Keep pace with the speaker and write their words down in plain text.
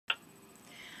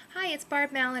Hi, it's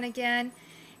Barb Mallon again,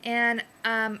 and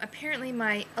apparently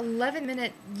my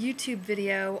 11-minute YouTube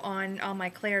video on all my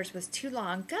clairs was too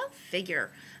long. Go figure.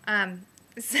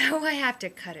 So I have to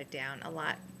cut it down a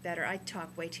lot better. I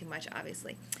talk way too much,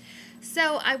 obviously.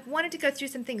 So I wanted to go through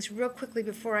some things real quickly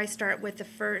before I start with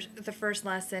the first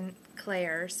lesson,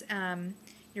 clairs,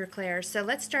 your clairs. So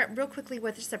let's start real quickly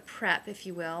with just a prep, if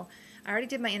you will. I already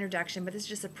did my introduction, but this is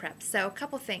just a prep. So a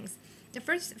couple things. The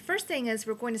first thing is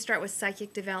we're going to start with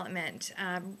psychic development,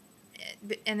 and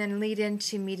then lead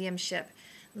into mediumship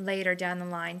later down the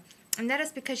line. And that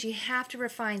is because you have to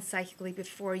refine psychically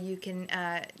before you can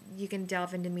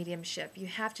delve into mediumship. You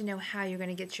have to know how you're going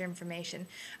to get your information.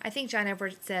 I think John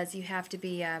Edwards says you have to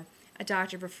be a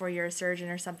doctor before you're a surgeon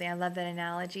or something. I love that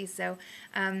analogy. So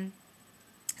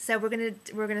we're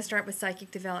gonna start with psychic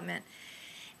development.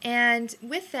 And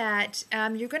with that,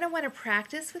 you're going to want to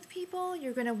practice with people.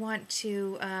 You're going to want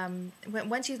to,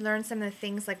 once you learn some of the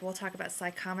things, like we'll talk about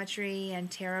psychometry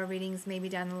and tarot readings maybe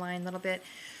down the line a little bit.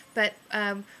 But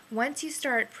once you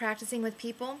start practicing with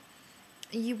people,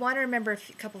 you want to remember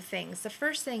a couple things. The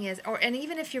first thing is, and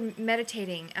even if you're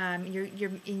meditating,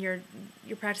 you're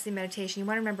practicing meditation, you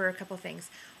want to remember a couple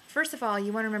things. First of all,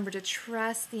 you want to remember to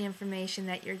trust the information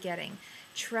that you're getting.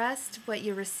 Trust what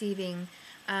you're receiving.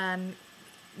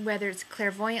 Whether it's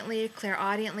clairvoyantly,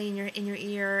 clairaudiently in your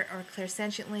ear, or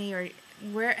clairsentiently,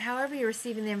 or however you're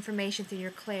receiving the information through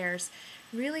your clairs,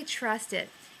 really trust it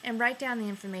and write down the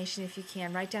information if you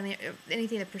can. Write down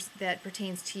anything that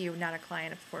pertains to you, not a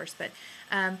client, of course, but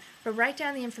write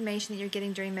down the information that you're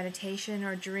getting during meditation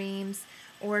or dreams,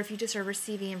 or if you just are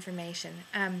receiving information.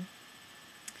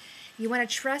 You want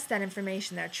to trust that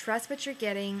information there. Trust what you're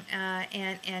getting,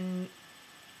 and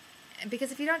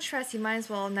because if you don't trust, you might as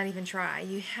well not even try.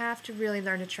 You have to really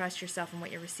learn to trust yourself and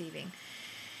what you're receiving.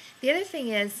 The other thing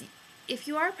is, if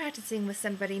you are practicing with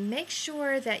somebody, make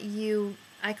sure that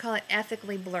I call it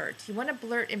ethically blurt. You want to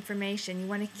blurt information. You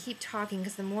want to keep talking,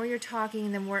 because the more you're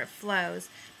talking, the more it flows.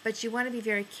 But you want to be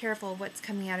very careful what's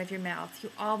coming out of your mouth. You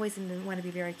always want to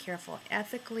be very careful.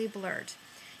 Ethically blurt.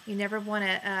 You never want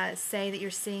to say that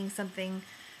you're seeing something,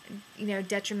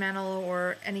 detrimental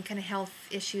or any kind of health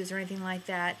issues or anything like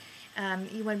that.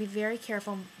 You want to be very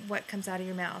careful what comes out of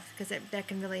your mouth, because that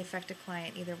can really affect a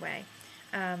client either way,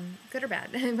 good or bad.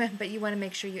 But you want to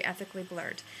make sure you ethically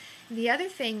blurt. The other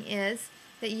thing is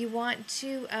that you want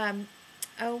to,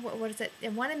 what is it?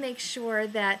 You want to make sure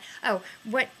that,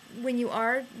 when you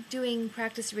are doing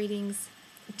practice readings,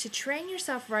 to train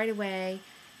yourself right away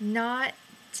not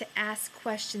to ask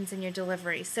questions in your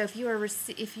delivery. So if you are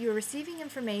receiving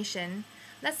information,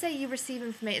 let's say you receive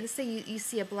information, let's say you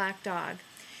see a black dog.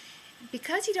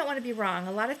 Because you don't want to be wrong,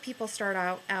 a lot of people start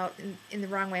out in the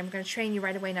wrong way. I'm going to train you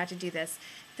right away not to do this.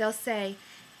 They'll say,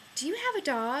 "Do you have a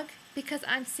dog? Because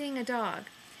I'm seeing a dog."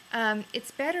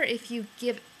 It's better if you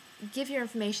give your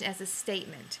information as a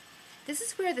statement. This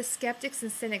is where the skeptics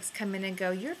and cynics come in and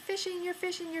go, "You're fishing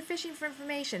for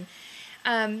information."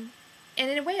 And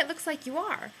in a way, it looks like you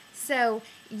are. So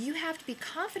you have to be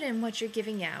confident in what you're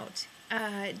giving out.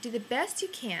 Do the best you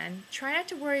can. Try not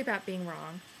to worry about being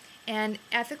wrong. And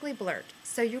ethically blurt.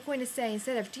 So you're going to say,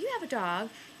 instead of, "Do you have a dog?"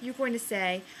 you're going to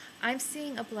say, "I'm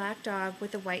seeing a black dog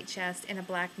with a white chest and a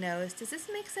black nose. Does this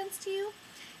make sense to you?"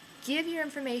 Give your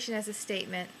information as a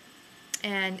statement,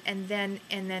 and then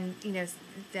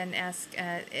then ask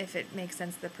if it makes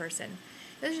sense to the person.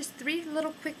 Those are just 3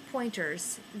 little quick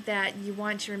pointers that you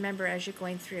want to remember as you're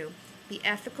going through. Be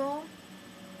ethical.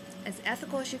 As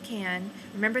ethical as you can.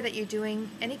 Remember that you're doing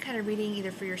any kind of reading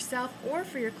either for yourself or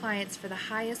for your clients for the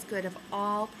highest good of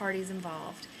all parties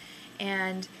involved.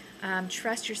 And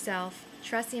trust yourself,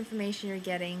 trust the information you're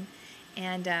getting,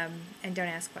 and don't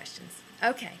ask questions.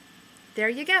 Okay, there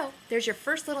you go. There's your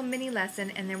first little mini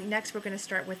lesson, and then next we're going to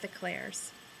start with the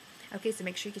clairs. Okay, so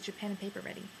make sure you get your pen and paper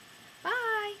ready.